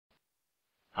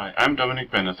Hi, I'm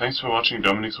Dominic Bender. Thanks for watching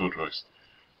Dominic's Woodworks.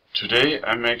 Today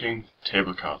I'm making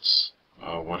table cards,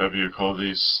 or whatever you call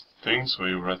these things, where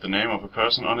you write the name of a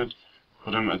person on it,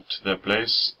 put them at their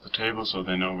place, the table, so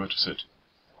they know where to sit.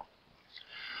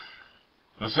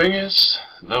 The thing is,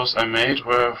 those I made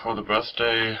were for the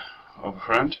birthday of a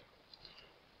friend,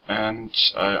 and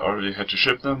I already had to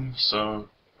ship them, so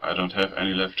I don't have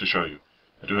any left to show you.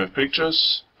 I do have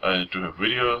pictures, I do have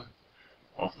video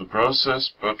of the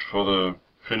process, but for the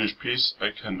finished piece I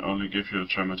can only give you a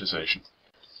dramatization.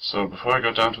 So before I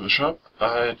got down to the shop,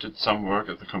 I did some work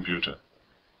at the computer.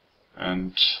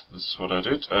 And this is what I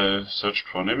did. I searched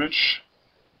for an image,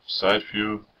 side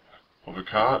view of a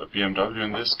car, a BMW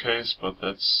in this case, but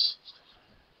that's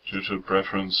due to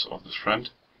preference of this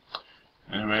friend.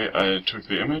 Anyway, I took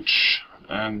the image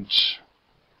and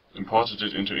imported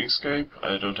it into Inkscape.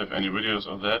 I don't have any videos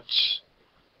of that.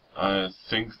 I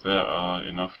think there are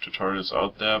enough tutorials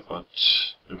out there, but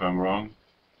if I'm wrong,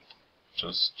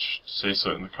 just say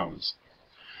so in the comments.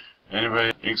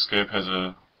 Anyway, Inkscape has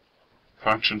a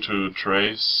function to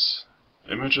trace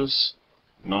images,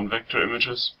 non-vector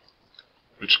images,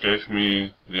 which gave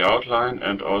me the outline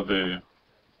and all the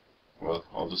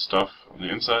stuff on the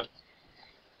inside.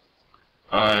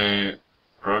 I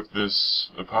broke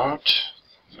this apart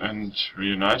and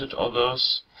reunited all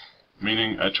those,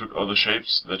 meaning I took all the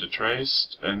shapes that it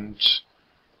traced and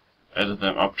added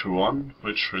them up to one,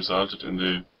 which resulted in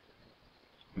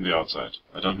the outside.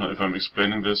 I don't know if I'm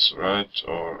explaining this right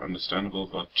or understandable,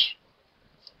 but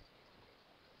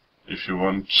if you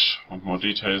want more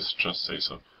details, just say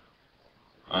so.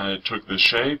 I took the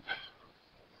shape.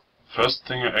 First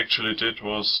thing I actually did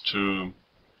was to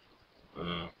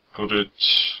put it,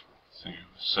 I think,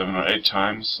 7 or 8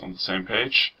 times on the same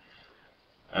page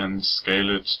and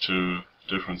scale it to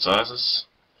different sizes,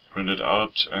 print it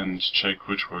out and check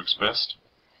which works best.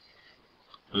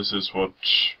 This is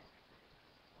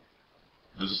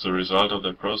the result of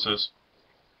that process,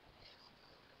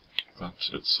 but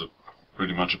it's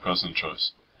pretty much a personal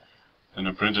choice. Then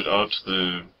I printed out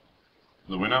the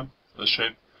winner, the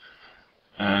shape,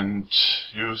 and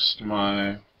used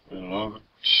my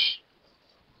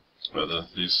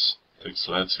these thick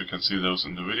slides, you can see those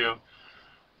in the video,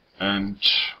 and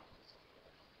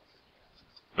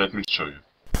let me show you.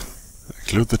 I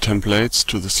glued the templates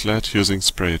to the sled using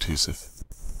spray adhesive.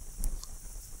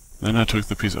 Then I took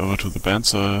the piece over to the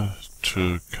bandsaw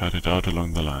to cut it out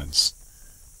along the lines.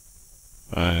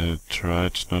 I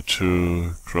tried not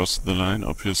to cross the line,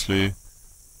 obviously.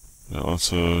 I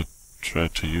also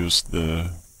tried to use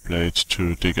the blade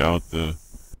to dig out the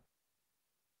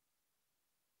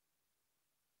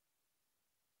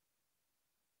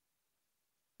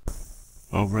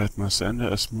overhead my sander.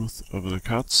 I smoothed over the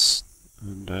cuts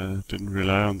and I didn't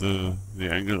rely on the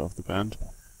angle of the band.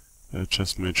 I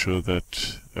just made sure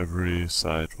that every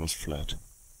side was flat.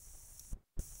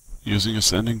 Using a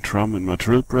sanding drum in my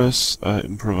drill press, I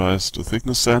improvised a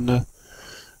thickness sander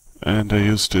and I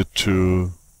used it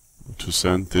to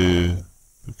sand the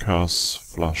cars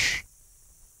flush.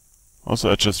 Also,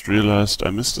 I just realized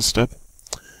I missed a step.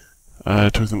 I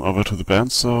took them over to the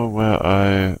bandsaw where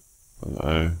I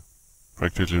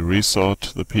practically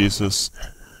resawed the pieces,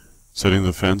 setting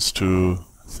the fence to,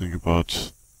 I think,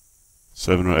 about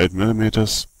 7 or 8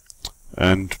 millimeters,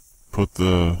 and put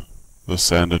the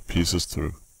sanded pieces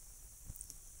through.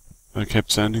 I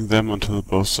kept sanding them until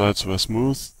both sides were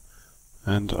smooth,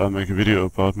 and I'll make a video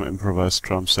about my improvised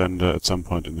drum sander at some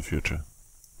point in the future.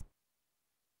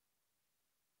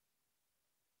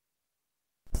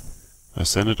 I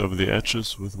sanded over the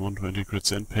edges with 120 grit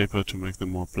sandpaper to make them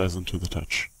more pleasant to the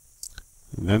touch.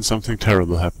 And then something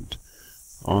terrible happened.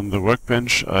 On the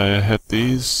workbench I had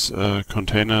these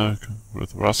container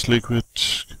with rust liquid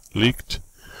leaked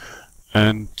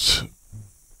and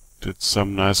did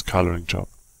some nice coloring job.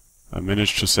 I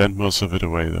managed to sand most of it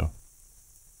away though.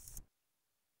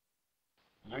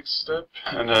 Next step,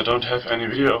 and I don't have any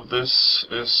video of this,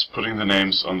 is putting the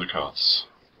names on the cards.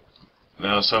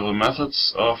 There are several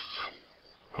methods of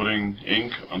putting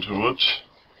ink onto wood.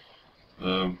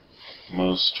 The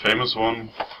most famous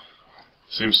one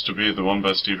seems to be the one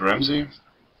by Steve Ramsey,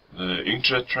 the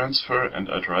inkjet transfer, and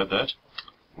I tried that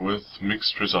with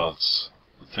mixed results.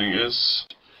 The thing is,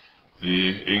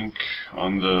 the ink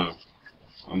on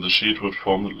the sheet would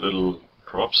form little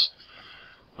drops,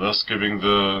 thus giving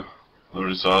the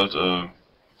result a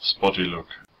spotty look.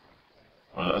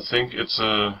 Well, I think it's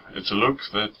a look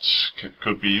that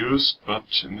could be used, but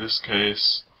in this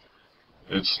case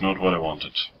it's not what I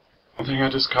wanted. One thing I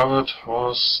discovered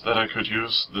was that I could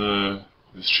use the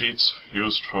these sheets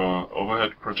used for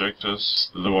overhead projectors.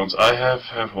 The ones I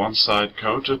have one side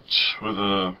coated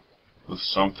with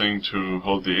something to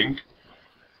hold the ink.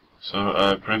 So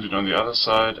I printed on the other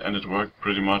side and it worked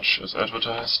pretty much as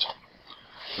advertised.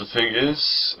 The thing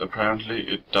is, apparently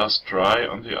it does dry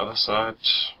on the other side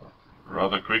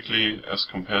rather quickly as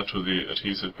compared to the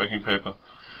adhesive backing paper.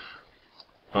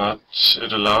 But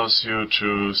it allows you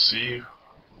to see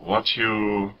what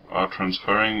you are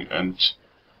transferring and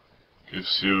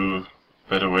gives you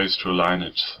better ways to align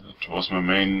it. That was my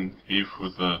main beef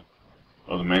with the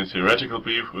main theoretical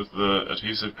beef with the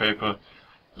adhesive paper,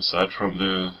 aside from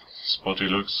the spotty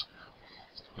looks,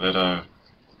 that I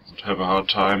would have a hard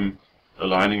time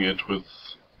aligning it with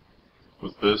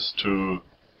this to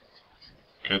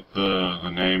get the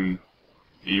name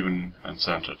even and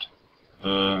centered.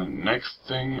 The next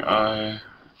thing I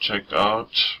checked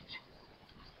out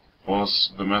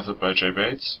was the method by J.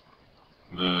 Bates,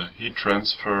 the heat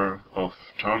transfer of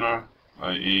toner,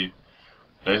 i.e.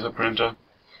 laser printer.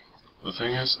 The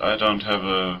thing is, I don't have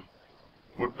a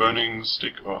wood burning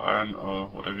stick or iron or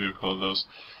whatever you call those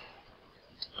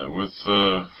with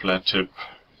a flat tip.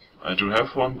 I do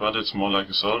have one, but it's more like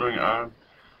a soldering iron.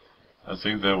 I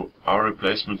think there are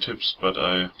replacement tips, but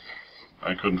I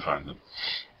couldn't find them.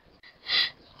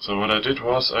 So what I did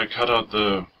was I cut out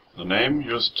the name,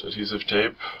 used adhesive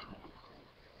tape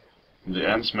in the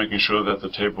ends, making sure that the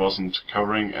tape wasn't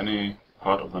covering any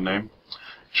part of the name.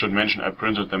 Should mention I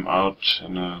printed them out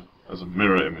as a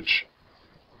mirror image.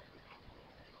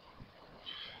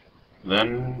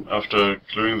 Then, after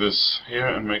gluing this here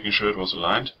and making sure it was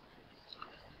aligned,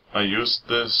 I used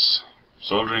this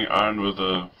soldering iron with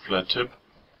a flat tip,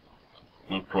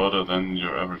 not broader than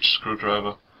your average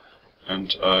screwdriver,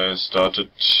 and I started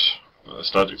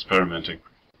experimenting.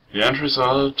 The end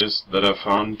result is that I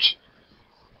found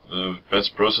the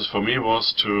best process for me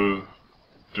was to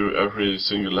do every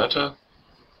single letter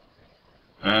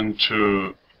and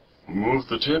to move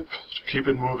the tip, to keep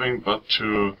it moving, but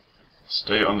to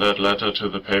stay on that letter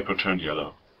till the paper turned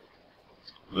yellow.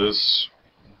 This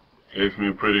gave me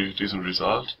a pretty decent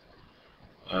result.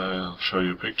 I'll show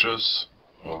you pictures,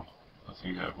 or I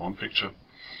think I have one picture.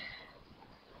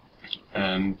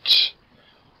 And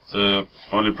the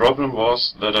only problem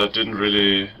was that I didn't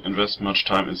really invest much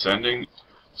time in sanding,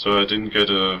 so I didn't get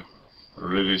a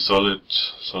really solid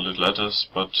letters,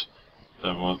 but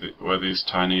there were these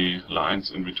tiny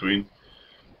lines in between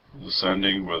the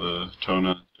sanding where the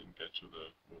toner didn't get to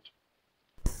the wood.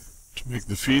 To make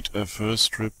the feet, I first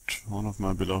stripped one of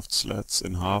my beloved slats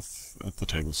in half at the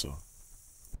table saw.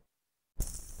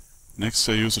 Next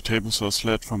I use a table saw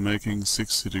slat for making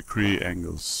 60-degree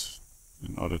angles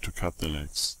in order to cut the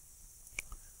legs.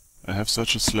 I have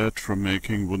such a slat from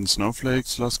making wooden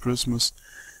snowflakes last Christmas,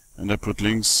 and I put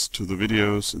links to the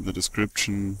videos in the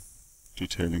description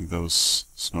detailing those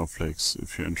snowflakes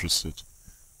if you're interested.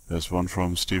 There's one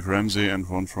from Steve Ramsey and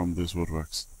one from This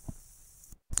Woodworks.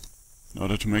 In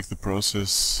order to make the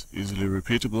process easily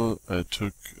repeatable, I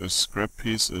took a scrap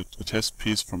piece, a test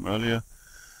piece from earlier,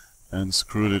 and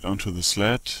screwed it onto the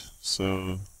slat,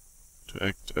 so to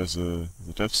act as a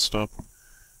depth stop,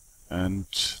 and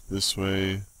this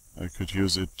way I could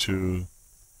use it to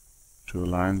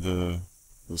align the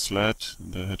slat,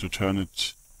 and I had to turn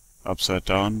it upside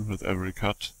down with every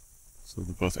cut, so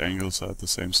that both angles are at the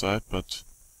same side, but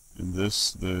in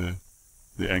this the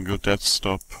angle depth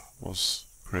stop was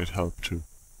great help too.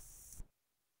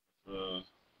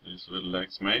 These little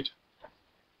legs made,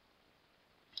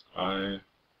 I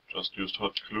just used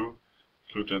hot glue,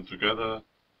 glued them together,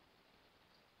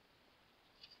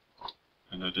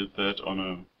 and I did that on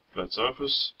a flat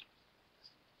surface.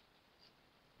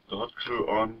 The hot glue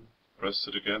on, pressed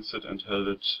it against it and held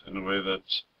it in a way that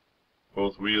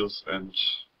both wheels and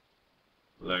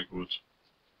leg would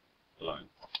align.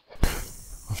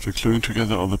 After gluing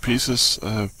together all the pieces,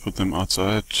 I put them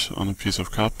outside on a piece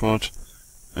of cardboard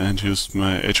and used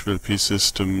my HVLP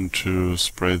system to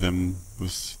spray them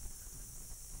with,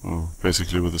 well,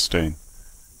 basically with a stain.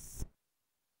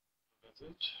 That's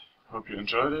it. Hope you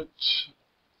enjoyed it.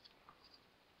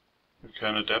 You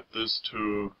can adapt this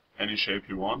to any shape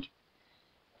you want.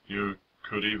 You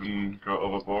could even go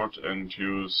overboard and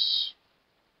use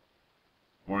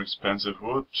more expensive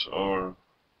wood, or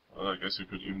well, I guess you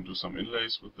could even do some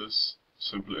inlays with this.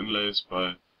 Simple inlays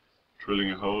by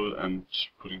drilling a hole and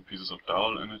putting pieces of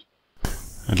dowel in it.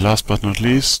 And last but not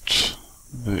least,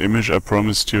 the image I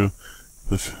promised you,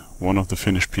 one of the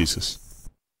finished pieces.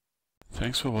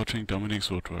 Thanks for watching Dominic's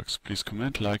Woodworks. Please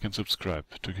comment, like and subscribe.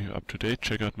 To keep up to date,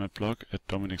 check out my blog at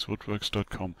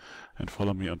dominicswoodworks.com and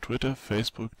follow me on Twitter,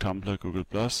 Facebook, Tumblr, Google+,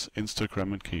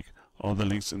 Instagram and Kik. all the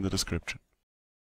links in the description.